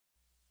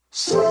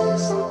Say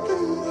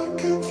something I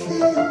can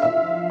feel.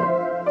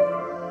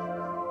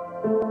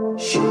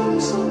 Show me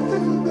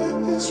something that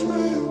is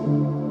real.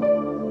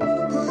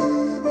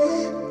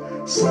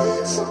 Baby,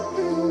 say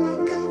something I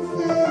can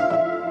feel.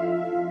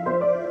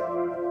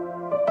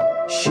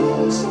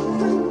 Show me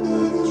something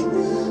that is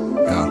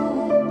real.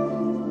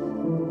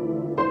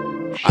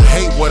 I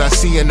hate what I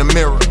see in the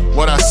mirror.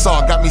 What I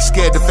saw got me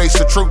scared to face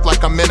the truth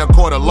like I'm in a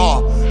court of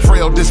law.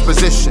 Frail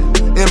disposition,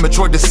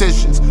 immature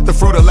decisions, the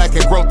fruit of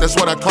lacking growth, that's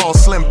what I call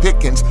slim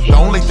pickings. The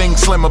only thing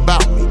slim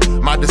about me,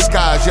 my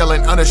disguise,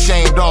 yelling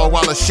unashamed all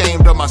while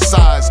ashamed of my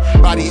size.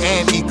 Body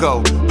and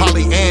ego,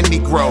 poly and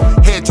negro.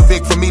 Head too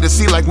big for me to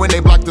see like when they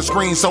blocked the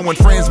screen. So when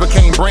friends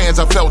became brands,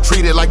 I felt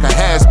treated like a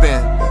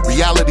has-been.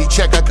 Reality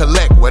check I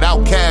collect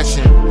without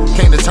cashing.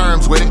 Came to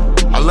terms with it.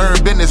 I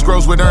learned business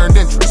grows with earned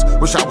interest.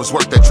 Wish I was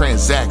worth that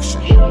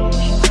transaction.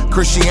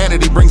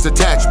 Christianity brings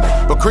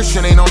attachment, but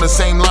Christian ain't on the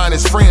same line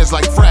as friends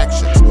like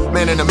fractions.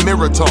 Man in the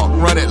mirror talk,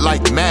 run it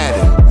like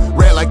Madden.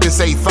 Red like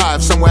this A5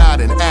 somewhere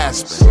out in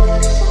Aspen.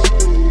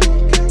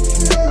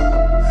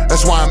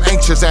 That's why I'm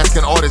anxious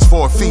asking artists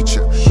for a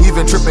feature.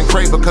 Even tripping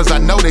cray because I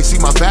know they see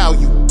my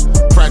value.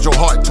 Fragile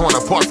heart torn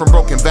apart from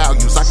broken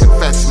values. I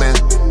confess, man,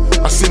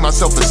 I see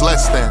myself as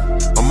less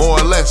than, or more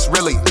or less,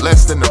 really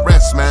less than the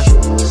rest, man.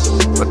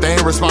 But they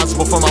ain't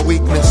responsible for my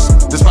weakness.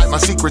 Despite my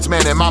secrets,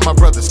 man, and my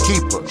brother's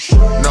keeper.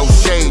 No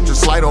shade,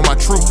 just light on my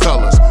true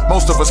colors.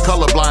 Most of us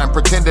colorblind,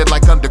 pretended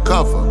like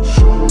undercover.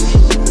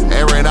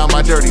 Airing out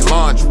my dirty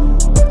laundry.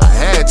 I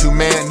had to,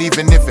 man,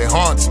 even if it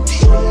haunts me.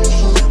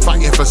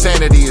 Fighting for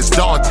sanity is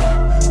daunting.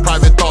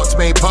 Private thoughts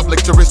made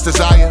public to risk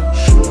desire.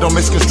 Don't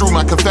misconstrue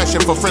my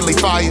confession for friendly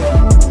fire.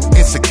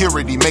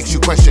 Insecurity makes you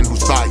question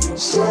who's biased.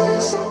 Say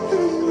something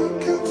I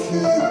can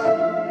feel.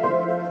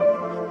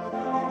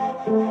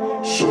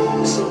 Show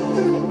me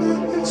something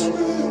that is real.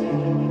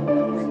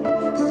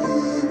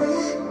 Baby,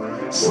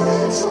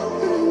 say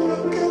something I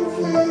can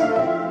feel.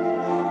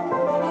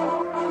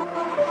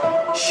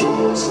 Show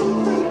me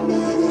something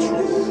that is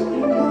real.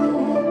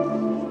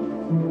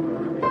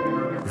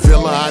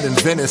 Villa out in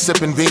Venice,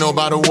 sipping vino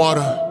by the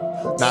water.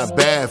 Not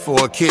bad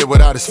for a kid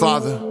without his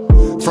father.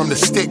 From the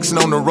sticks,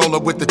 known to roll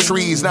up with the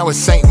trees. Now it's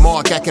St.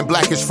 Mark, acting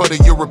blackish for the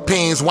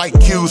Europeans. White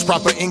cues,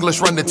 proper English,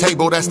 run the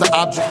table, that's the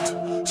object.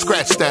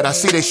 Scratch that, I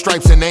see they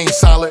stripes and they ain't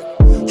solid.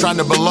 Trying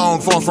to belong,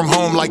 far from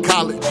home like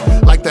college.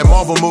 Like that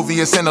Marvel movie,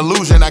 it's an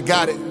illusion, I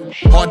got it.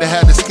 Hard to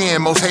have the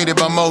skin, most hated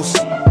by most.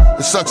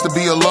 It sucks to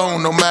be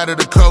alone, no matter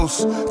the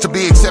coast. To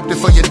be accepted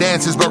for your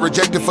dances, but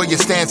rejected for your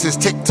stances.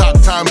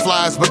 Tick-tock, time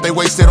flies, but they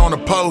wasted on a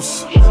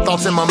post.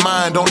 Thoughts in my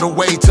mind on the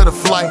way to the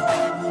flight.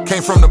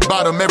 Came from the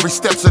bottom, every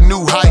step's a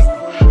new height.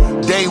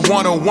 Day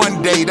one or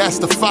one day, that's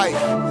the fight.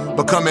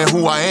 Becoming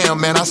who I am,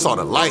 man, I saw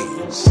the light.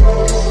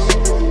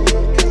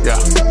 Yeah.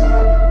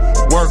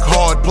 Work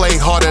hard, play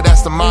harder,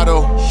 that's the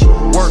motto.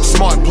 Work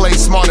smart, play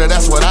smarter,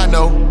 that's what I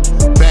know.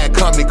 Bad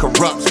company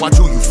corrupts, watch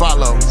who you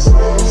follow.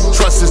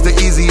 Trust is the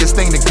easiest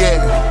thing to get,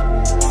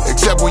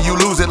 except when you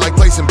lose it like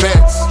placing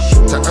bets.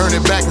 To earn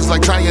it back is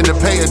like trying to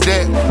pay a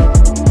debt.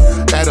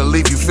 That'll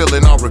leave you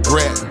feeling all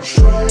regret.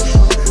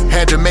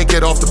 Had to make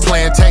it off the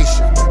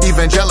plantation.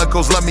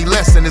 Evangelicals love me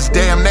less than this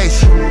damn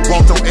nation.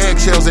 Walked on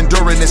eggshells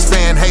enduring this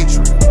fan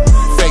hatred.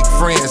 Fake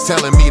friends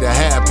telling me to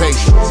have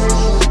patience.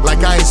 Like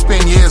I ain't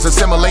spend years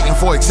assimilating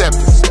for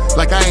acceptance.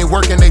 Like I ain't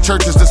working they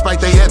churches despite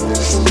they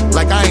ethics.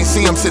 Like I ain't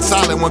see them sit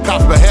silent when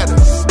cops behead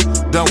us.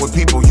 Done with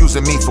people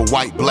using me for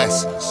white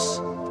blessings.